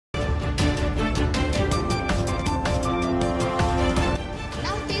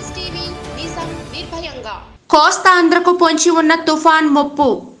కోస్తా ఆంధ్రకు పొంచి ఉన్న తుఫాన్ ముప్పు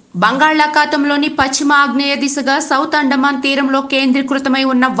బంగాళాఖాతంలోని పశ్చిమ ఆగ్నేయ దిశగా సౌత్ అండమాన్ తీరంలో కేంద్రీకృతమై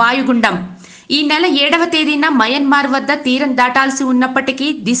ఉన్న వాయుగుండం ఈ నెల 7వ తేదీన మయన్మార్ వద్ద తీరం దాటాల్సి ఉన్నప్పటికీ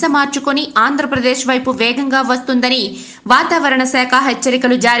దిశ మార్చుకొని ఆంధ్రప్రదేశ్ వైపు వేగంగా వస్తుందని వాతావరణ శాఖ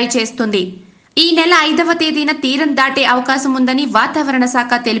హెచ్చరికలు జారీ చేస్తుంది. ఈ నెల 5వ తేదీన తీరం దాటే అవకాశం ఉందని వాతావరణ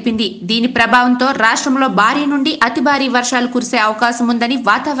శాఖ తెలిపింది. దీని ప్రభావంతో రాష్ట్రంలో భారీ నుండి అతి భారీ వర్షాలు కురిసే అవకాశం ఉందని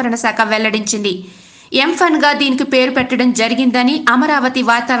వాతావరణ శాఖ వెల్లడించింది. ఎంఫన్ గా దీనికి పేరు పెట్టడం జరిగిందని అమరావతి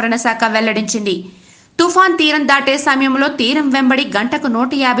వాతావరణ శాఖ వెల్లడించింది. తుఫాన్ తీరం దాటే సమయంలో తీరం వెంబడి గంటకు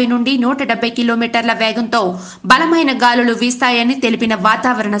 150 నుండి 170 కిలోమీటర్ల వేగంతో బలమైన గాలులు వీస్తాయని తెలిపిన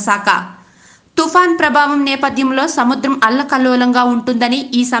వాతావరణ శాఖ తుఫాన్ ప్రభావం నేపథ్యంలో సముద్రం అల్లకల్లోలంగా ఉంటుందని,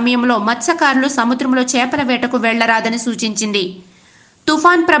 ఈ సమయంలో మత్స్యకారులు సముద్రంలో చేపల వేటకు వెళ్లరాదని సూచించింది.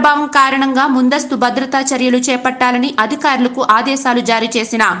 తుఫాన్ ప్రభావం కారణంగా ముందస్తు భద్రతా చర్యలు చేపట్టాలని అధికారులకు ఆదేశాలు జారీ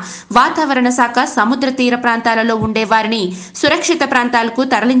చేసిన వాతావరణ శాఖ సముద్ర తీర ప్రాంతాలలో ఉండే వారిని సురక్షిత ప్రాంతాలకు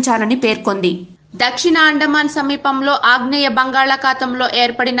తరలించాలని పేర్కొంది. దక్షిణ అండమాన్ సమీపంలో ఆగ్నేయ బంగాళాఖాతంలో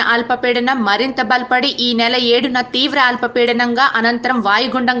ఏర్పడిన అల్పపీడనం మరింత బలపడి ఈ నెల 7న తీవ్ర అల్పపీడనంగా అనంతరం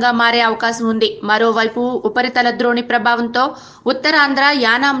వాయుగుండంగా మారే అవకాశం ఉంది. మరోవైపు ఉపరితల ద్రోణి ప్రభావంతో ఉత్తరాంధ్ర,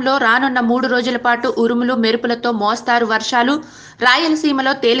 యానాంలో రానున్న 3 రోజుల పాటు ఉరుములు మెరుపులతో మోస్తారు వర్షాలు,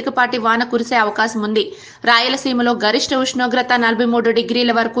 రాయలసీమలో తేలికపాటి వాన కురిసే అవకాశం ఉంది. రాయలసీమలో గరిష్ట ఉష్ణోగ్రత 43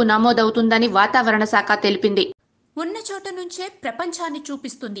 డిగ్రీల వరకు నమోదవుతుందని వాతావరణ శాఖ తెలిపింది. ఉన్న చోట నుంచే ప్రపంచాన్ని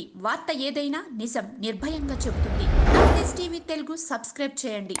చూపిస్తుంది. వార్త ఏదైనా నిజం నిర్భయంగా చెబుతుంది. నవతేజ్ టీవీ తెలుగు సబ్స్క్రైబ్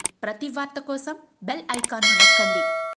చేయండి. ప్రతి వార్త కోసం బెల్ ఐకాన్ నొక్కండి.